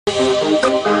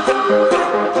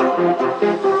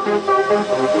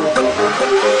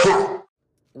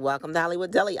Welcome to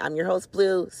Hollywood Deli. I'm your host,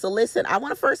 Blue. So listen, I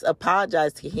want to first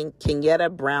apologize to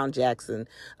Kenyatta Brown Jackson,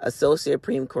 Associate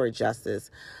Supreme Court Justice.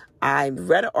 I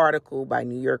read an article by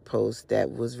New York Post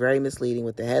that was very misleading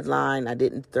with the headline. I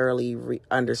didn't thoroughly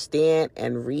understand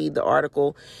and read the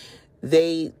article.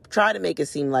 They tried to make it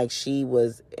seem like she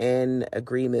was in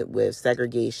agreement with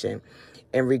segregation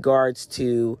in regards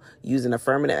to using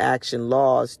affirmative action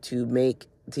laws to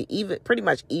pretty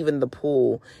much even the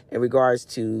pool in regards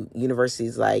to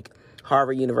universities like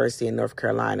Harvard University in North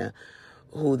Carolina,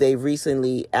 who they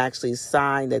recently actually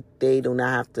signed that they do not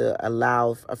have to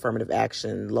allow affirmative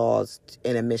action laws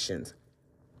in admissions.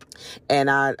 And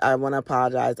I want to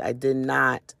apologize. I did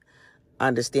not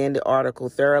understand the article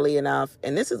thoroughly enough.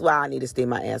 And this is why I need to stay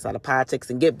my ass out of politics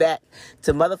and get back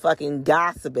to motherfucking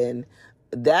gossiping.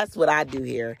 That's what I do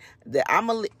here.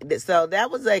 So that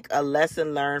was like a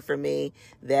lesson learned for me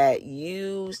that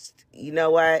you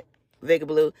know what, Vega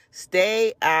Blue,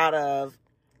 stay out of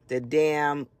the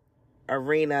damn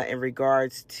arena in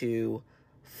regards to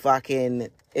fucking,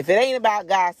 if it ain't about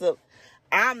gossip,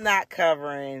 I'm not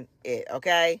covering it,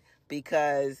 okay?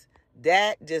 Because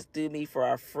that just threw me for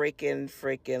a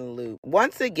freaking loop.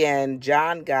 Once again,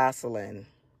 Jon Gosselin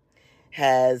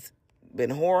has been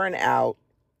whoring out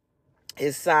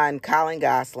his son, Colin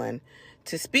Gosselin,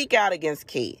 to speak out against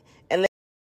Kate. And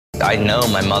I know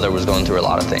my mother was going through a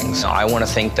lot of things. I want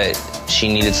to think that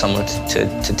she needed someone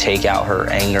to take out her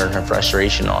anger and her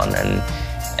frustration on,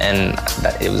 and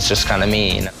that it was just kind of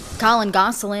me. Colin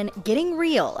Gosselin getting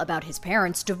real about his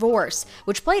parents' divorce,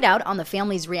 which played out on the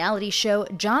family's reality show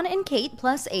John and Kate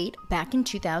Plus 8 back in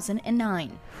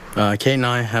 2009. Kate and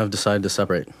I have decided to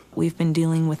separate. We've been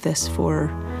dealing with this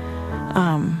for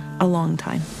a long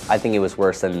time. I think it was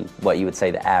worse than what you would say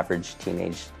the average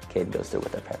teenage kid goes through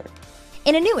with their parent.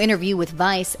 In a new interview with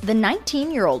Vice, the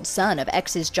 19-year-old son of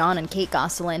exes John and Kate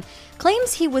Gosselin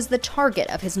claims he was the target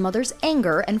of his mother's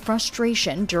anger and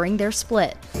frustration during their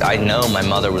split. I know my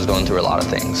mother was going through a lot of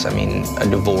things. I mean, a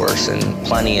divorce and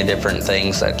plenty of different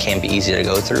things that can't be easy to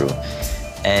go through.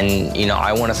 And,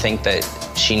 I want to think that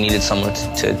she needed someone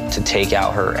to take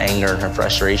out her anger and her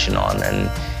frustration on,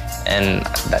 and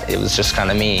that it was just kind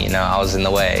of me. I was in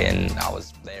the way and I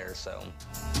was there, so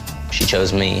she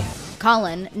chose me.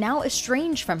 Colin, now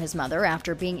estranged from his mother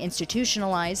after being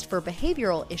institutionalized for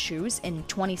behavioral issues in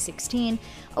 2016,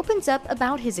 opens up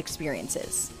about his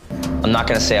experiences. I'm not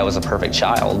going to say I was a perfect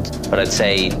child, but I'd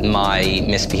say my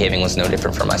misbehaving was no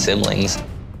different from my siblings.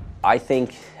 I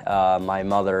think my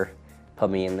mother put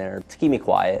me in there to keep me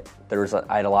quiet.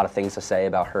 I had a lot of things to say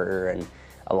about her and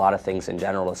a lot of things in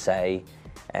general to say.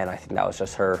 And I think that was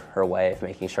just her way of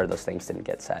making sure those things didn't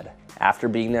get said. After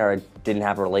being there, I didn't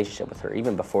have a relationship with her.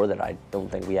 Even before that, I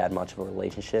don't think we had much of a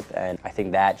relationship. And I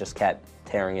think that just kept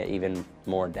tearing it even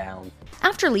more down.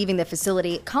 After leaving the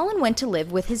facility, Colin went to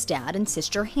live with his dad and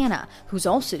sister Hannah, who's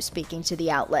also speaking to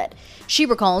the outlet. She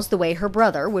recalls the way her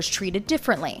brother was treated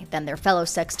differently than their fellow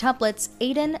sextuplets,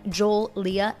 Aiden, Joel,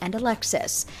 Leah, and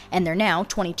Alexis, and their now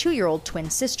 22-year-old twin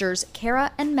sisters,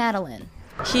 Kara and Madeline.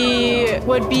 He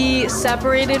would be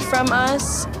separated from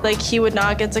us, like he would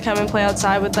not get to come and play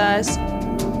outside with us.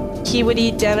 He would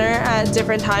eat dinner at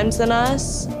different times than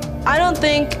us. I don't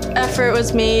think effort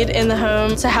was made in the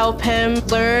home to help him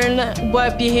learn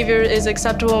what behavior is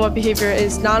acceptable and what behavior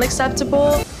is not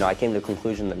acceptable. I came to the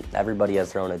conclusion that everybody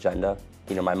has their own agenda.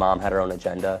 My mom had her own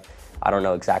agenda. I don't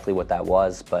know exactly what that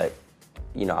was, but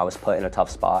I was put in a tough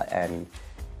spot, and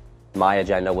my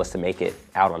agenda was to make it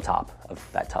out on top of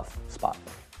that tough spot.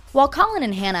 While Colin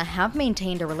and Hannah have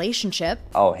maintained a relationship...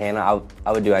 Oh, Hannah,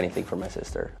 I would do anything for my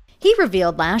sister. He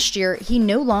revealed last year he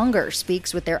no longer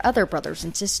speaks with their other brothers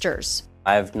and sisters.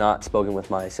 I have not spoken with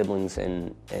my siblings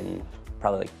in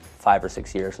probably 5 or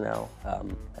 6 years now,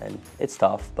 and it's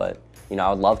tough, but I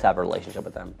would love to have a relationship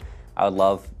with them. I would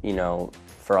love,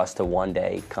 for us to one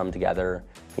day come together,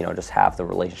 just have the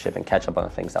relationship and catch up on the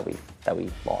things that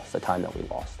we lost, the time that we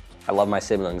lost. I love my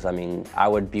siblings. I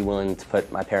would be willing to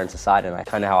put my parents aside, and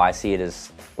kind of how I see it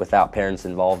is without parents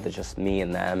involved, it's just me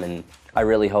and them, and I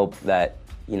really hope that,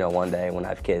 one day when I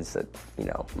have kids that,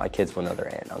 my kids will know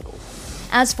their aunt and uncles.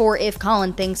 As for if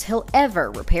Colin thinks he'll ever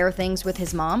repair things with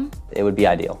his mom, it would be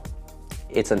ideal.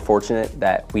 It's unfortunate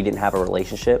that we didn't have a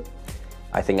relationship.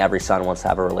 I think every son wants to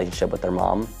have a relationship with their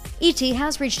mom. E.T.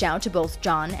 has reached out to both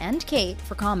John and Kate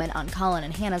for comment on Colin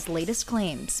and Hannah's latest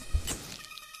claims.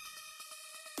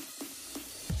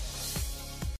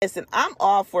 Listen, I'm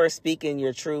all for speaking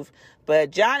your truth,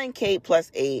 but John and Kate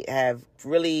Plus 8 have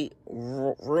really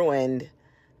ruined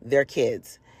their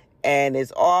kids. And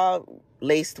it's all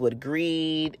laced with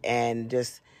greed and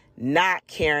just not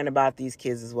caring about these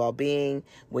kids' well-being,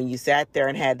 when you sat there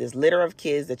and had this litter of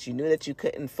kids that you knew that you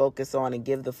couldn't focus on and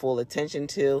give the full attention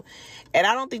to. And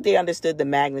I don't think they understood the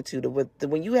magnitude of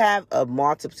when you have a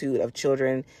multitude of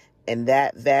children in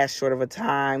that vast short of a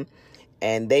time,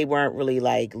 and they weren't really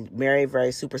like married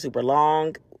very super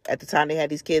long at the time they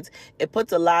had these kids, it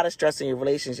puts a lot of stress in your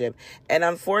relationship. And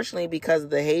unfortunately, because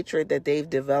of the hatred that they've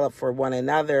developed for one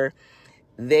another,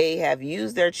 they have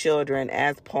used their children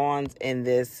as pawns in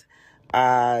this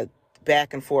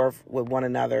back and forth with one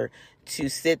another to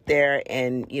sit there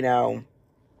and,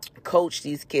 coach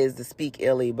these kids to speak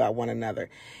illy about one another.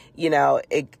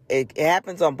 It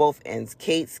happens on both ends.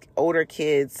 Kate's older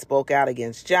kids spoke out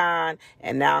against John,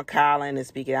 and now Colin is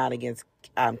speaking out against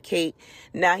Kate.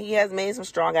 Now, he has made some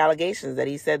strong allegations that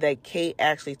he said that Kate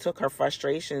actually took her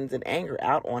frustrations and anger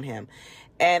out on him.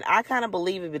 And I kind of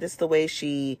believe it, but this is the way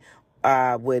she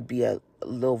would be a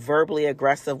little verbally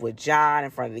aggressive with John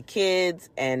in front of the kids.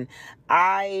 And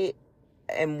I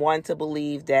am one to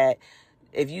believe that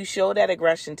if you show that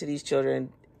aggression to these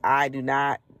children, I do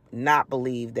not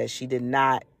believe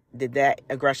that that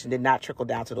aggression did not trickle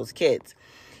down to those kids.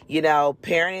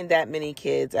 Parenting that many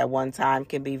kids at one time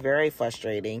can be very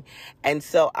frustrating. And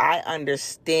so I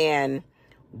understand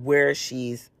where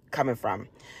she's coming from.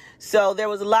 So there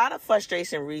was a lot of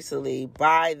frustration recently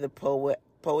by the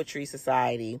Poetry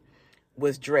Society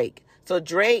with Drake. So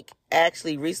Drake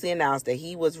actually recently announced that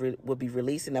he would be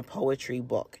releasing a poetry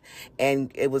book,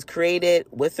 and it was created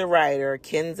with the writer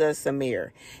Kenza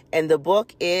Samir, and the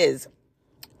book is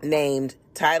named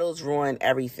Titles Ruin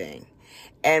Everything,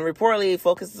 and reportedly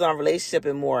focuses on relationship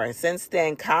and more. And since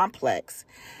then, Complex,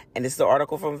 and this is the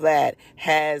article from Vlad,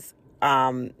 has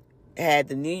had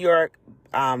the New York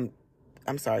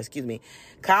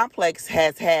Complex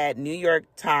has had New York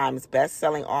Times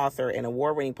best-selling author and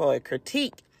award-winning poet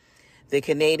critique the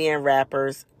Canadian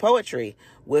rapper's poetry,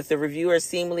 with the reviewer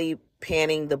seemingly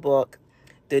panning the book.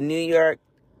 The New York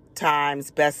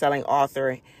Times best-selling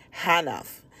author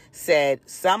Hanaf said,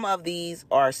 "Some of these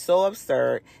are so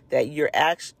absurd that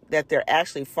they're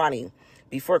actually funny,"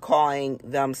 before calling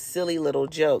them silly little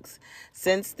jokes.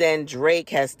 Since then, Drake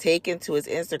has taken to his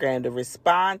Instagram to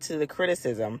respond to the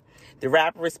criticism. The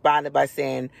rapper responded by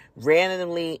saying,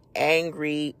 "Randomly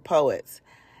angry poets."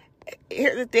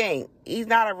 Here's the thing. He's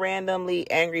not a randomly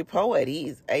angry poet.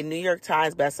 He's a New York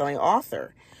Times bestselling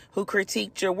author who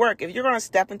critiqued your work. If you're going to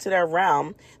step into their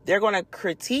realm, they're going to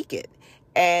critique it.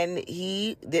 And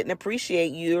he didn't appreciate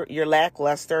your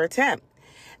lackluster attempt.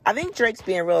 I think Drake's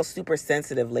being real super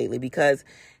sensitive lately, because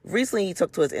recently he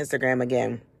took to his Instagram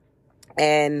again,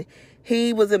 and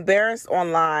he was embarrassed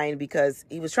online because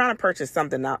he was trying to purchase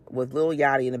something with Lil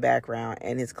Yachty in the background,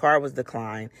 and his car was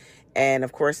declined. And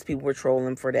of course, people were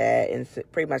trolling for that and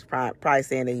pretty much probably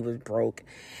saying that he was broke.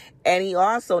 And he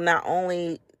also not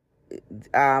only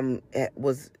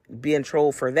was being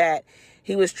trolled for that,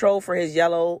 he was trolled for his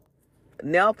yellow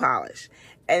nail polish.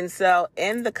 And so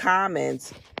in the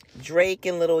comments, Drake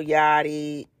and Lil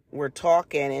Yachty were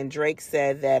talking, and Drake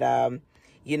said that,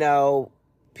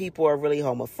 people are really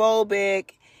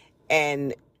homophobic,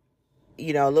 and,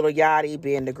 Lil Yachty,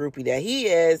 being the groupie that he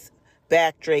is,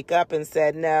 backed Drake up and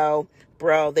said, "No,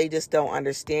 bro, they just don't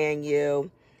understand you,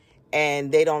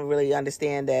 and they don't really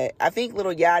understand that." I think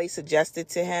Lil Yachty suggested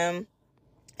to him,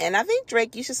 and I think,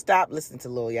 Drake, you should stop listening to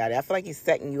Lil Yachty. I feel like he's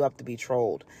setting you up to be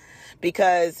trolled,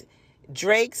 because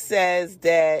Drake says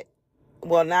that,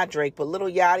 well, not Drake, but Lil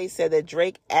Yachty said that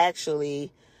Drake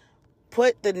actually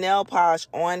put the nail polish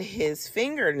on his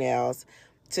fingernails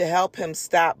to help him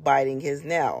stop biting his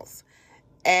nails.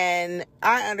 And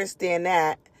I understand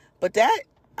that, but that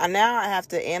now I have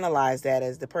to analyze that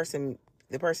as the person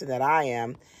that I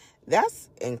am. That's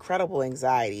incredible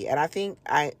anxiety. And I think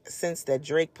I sense that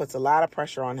Drake puts a lot of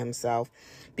pressure on himself,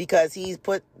 because he's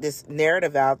put this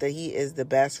narrative out that he is the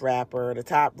best rapper, the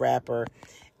top rapper.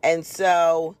 And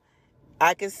so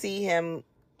I could see him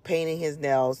painting his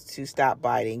nails to stop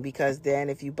biting, because then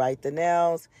if you bite the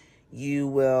nails, you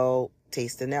will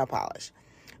taste the nail polish.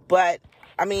 But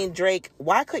I mean, Drake,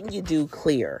 why couldn't you do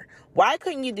clear? Why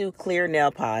couldn't you do clear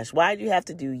nail polish? Why did you have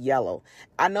to do yellow?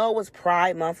 I know it was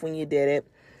Pride Month when you did it.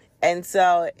 And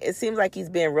so it seems like he's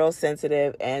being real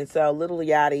sensitive. And so Lil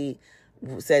Yachty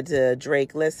said to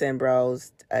Drake, "Listen,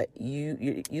 bros,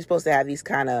 you're supposed to have these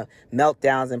kind of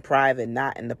meltdowns in private,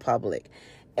 not in the public."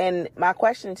 And my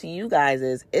question to you guys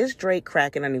is Drake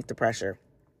cracking underneath the pressure?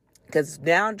 Because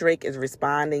now Drake is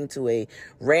responding to a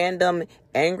random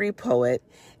angry poet,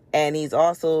 and he's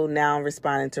also now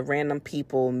responding to random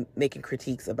people making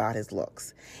critiques about his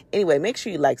looks. Anyway, make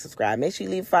sure you like, subscribe, make sure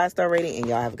you leave a 5-star rating, and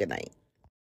y'all have a good night.